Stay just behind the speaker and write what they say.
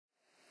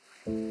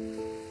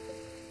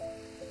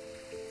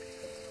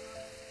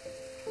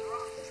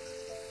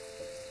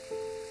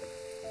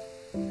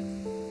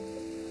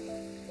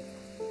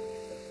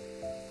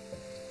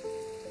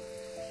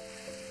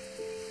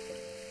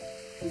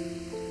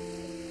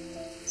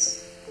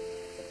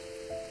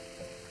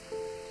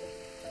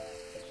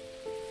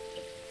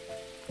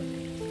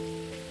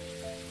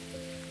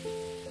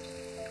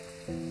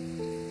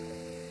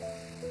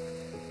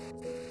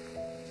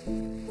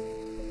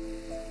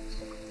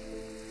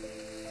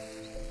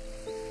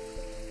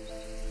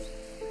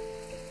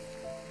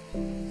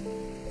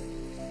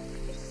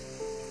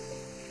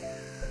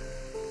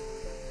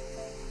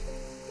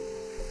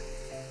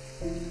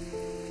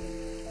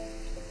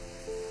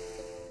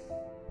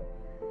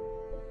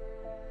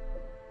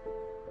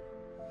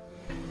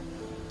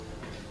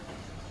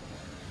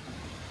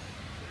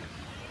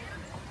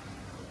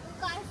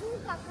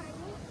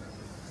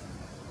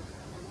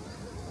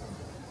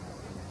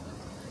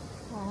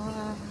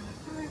와,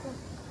 아이고.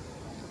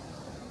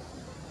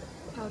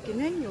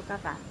 여기는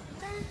요가반.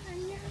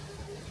 안녕.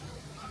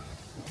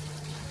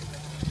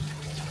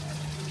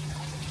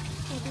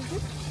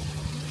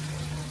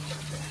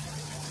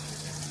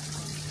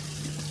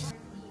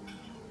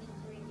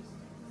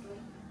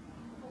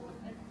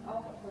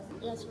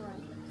 Yes, right.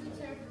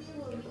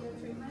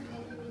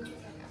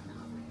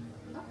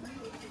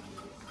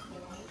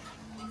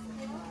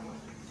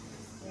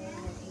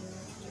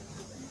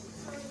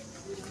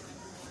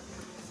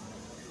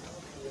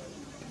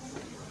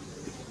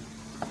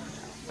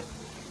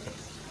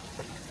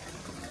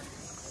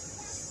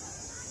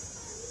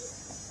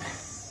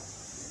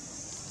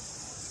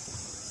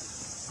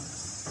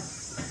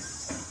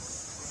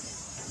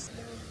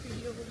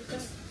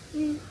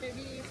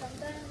 Maybe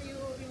sometime you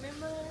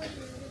remember.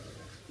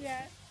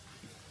 Yeah.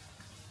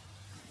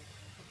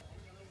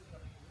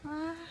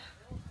 아.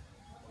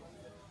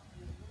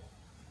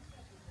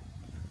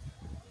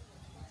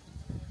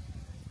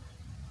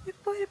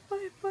 예뻐,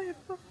 예뻐, 예뻐,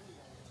 예뻐.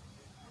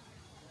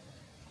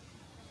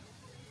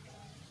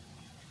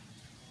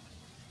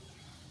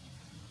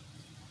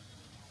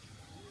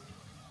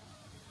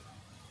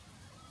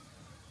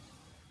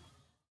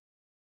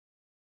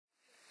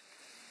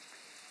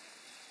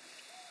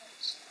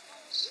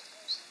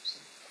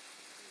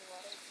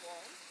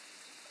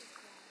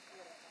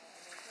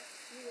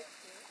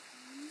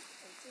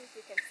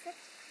 You can sit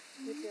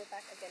with your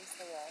back against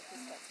the wall to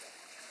start with.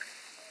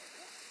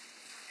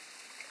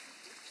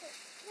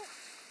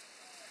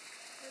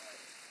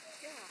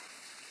 Yeah.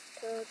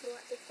 So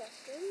throughout the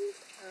sessions,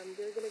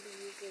 we're going to be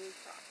using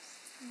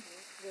props.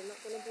 We're not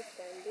going to be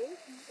standing,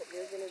 but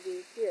we're going to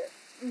be here,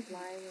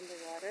 lying on the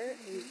water,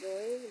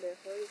 enjoying the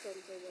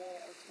horizontal way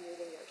of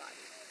moving your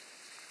body.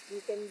 You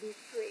can be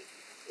free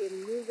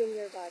in moving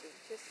your body,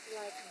 just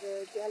like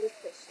the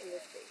jellyfish in the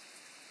sea.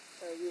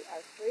 So you are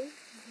free,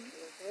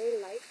 you're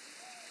very light,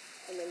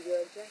 and then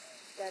you're just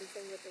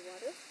dancing with the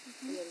water,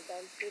 and then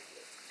dance with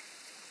me.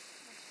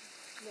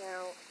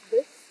 Now,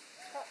 this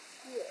cup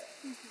here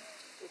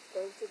is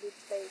going to be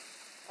placed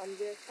on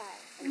your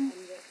thigh and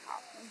on your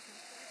top.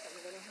 So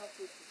I'm going to help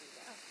you to do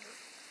that.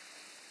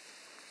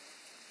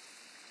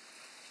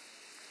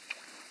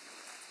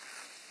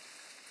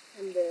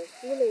 And the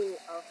feeling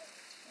of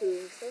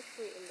being so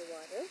free in the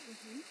water,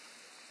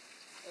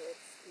 so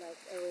it's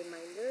like a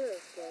reminder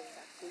of going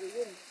back to the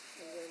womb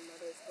and your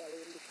mother's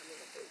belly and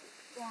becoming a baby.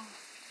 와.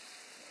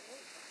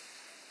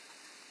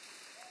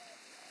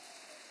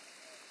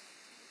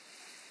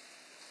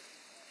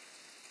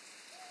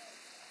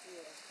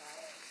 Beautiful.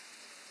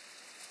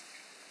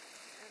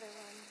 Other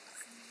one.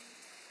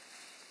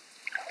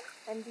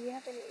 And do you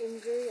have any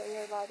injury on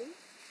your body?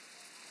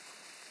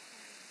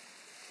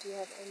 Do you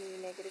have any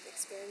negative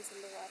experience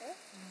in the water?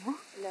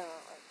 No,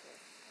 okay.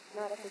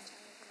 Not as a child.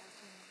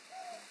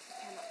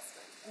 Cannot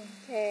swim.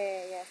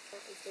 Okay, yes.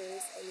 So if there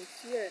is any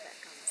fear that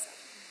comes up,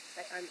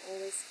 like I'm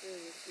always here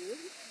with you,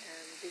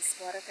 and this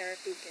water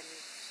therapy can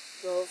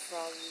go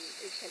from,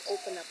 it can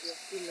open up your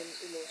human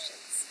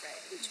emotions,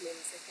 right? Which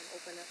means it can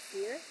open up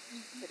fear,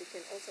 but it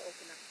can also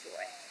open up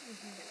joy.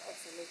 It can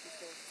also make you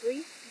feel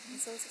free.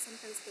 It's also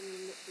sometimes can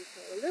make you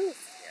feel a little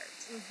scared,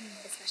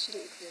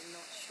 especially if you're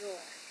not sure,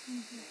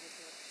 right?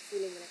 You're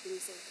feeling like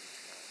losing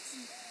control.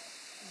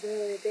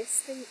 The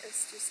best thing is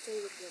to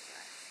stay with your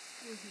breath.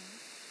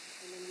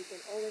 And then you can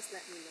always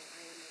let me know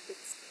I am a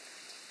bit scared.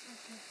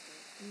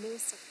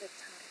 Most of the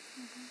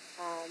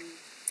time,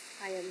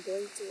 I am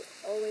going to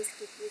always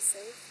keep you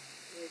safe.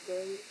 We're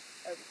going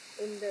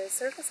in the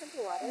surface of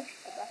the water,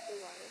 above the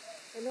water,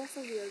 and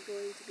also we are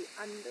going to be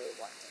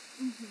underwater.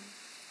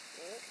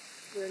 Okay?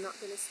 We're not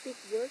going to speak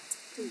word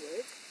to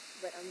word,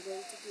 but I'm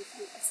going to give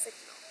you a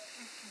signal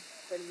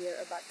when we are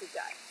about to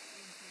dive.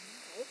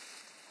 Okay?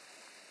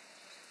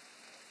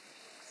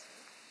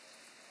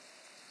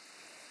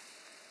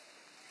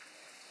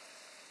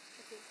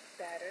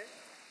 Better.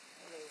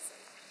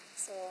 Amazing.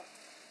 So,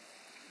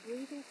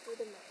 breathing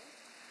through the mouth.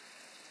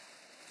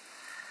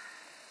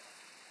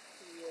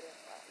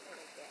 Beautiful. And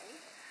again.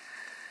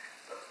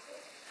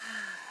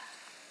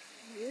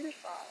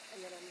 Beautiful.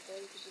 And then I'm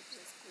going to give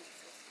you a squeeze.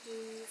 So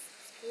squeeze,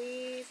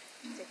 squeeze,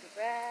 take a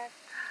breath.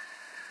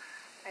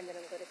 And then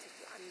I'm going to take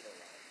you under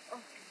there.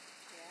 Okay.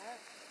 Yeah.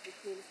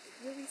 Which means if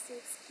you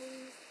receive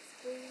squeeze,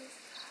 squeeze.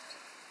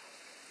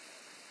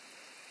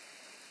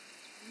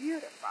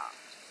 Beautiful.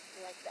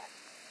 Like that.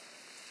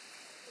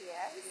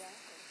 Yes? Yeah.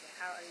 Okay.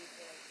 How are you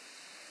feeling?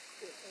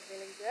 Good. You're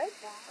feeling good?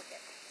 Yeah. Okay.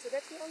 So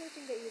that's the only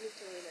thing that you need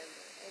to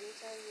remember.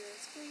 Anytime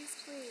you're squeeze,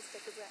 squeeze,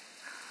 take a breath.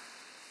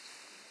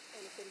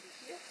 And it can be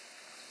here.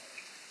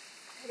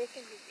 And it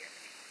can be here.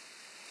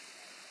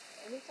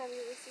 Anytime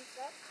you receive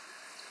that,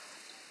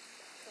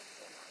 that's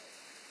so nice.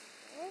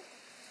 Okay?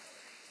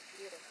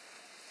 Beautiful.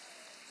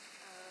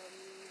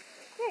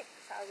 Okay.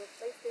 So I will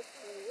place this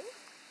for you.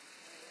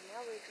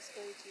 Now we're just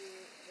going to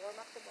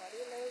warm up the body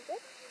a little bit.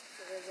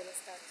 So we're going to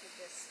start to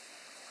just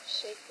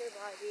shake your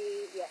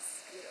body.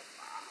 Yes,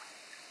 beautiful.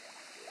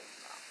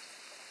 Beautiful.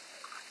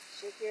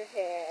 shake your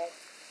head.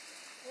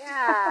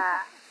 Yeah.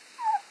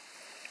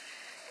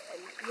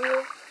 And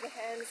move the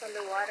hands on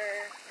the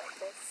water like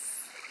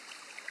this.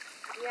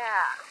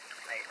 Yeah,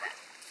 like that.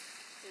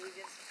 So you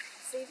just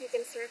see if you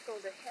can circle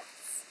the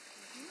hips.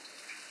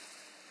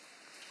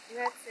 And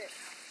that's it.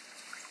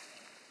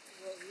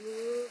 We'll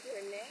move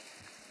your neck.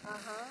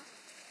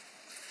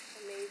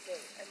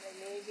 Amazing. And then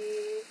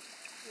maybe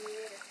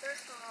create a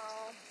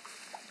circle.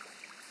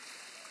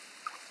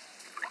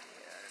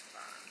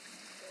 Beautiful.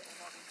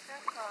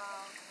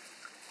 Circle.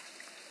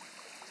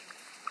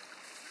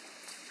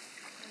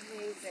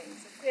 Amazing.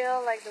 So feel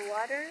like the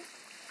water,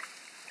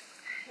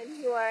 and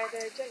you are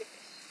the jellyfish.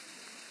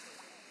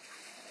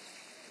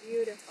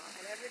 Beautiful.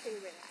 And everything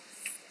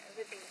relaxed.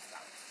 Everything is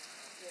soft.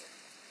 Beautiful.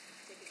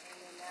 Take it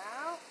in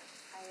now.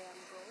 I am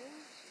going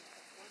to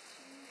support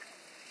you.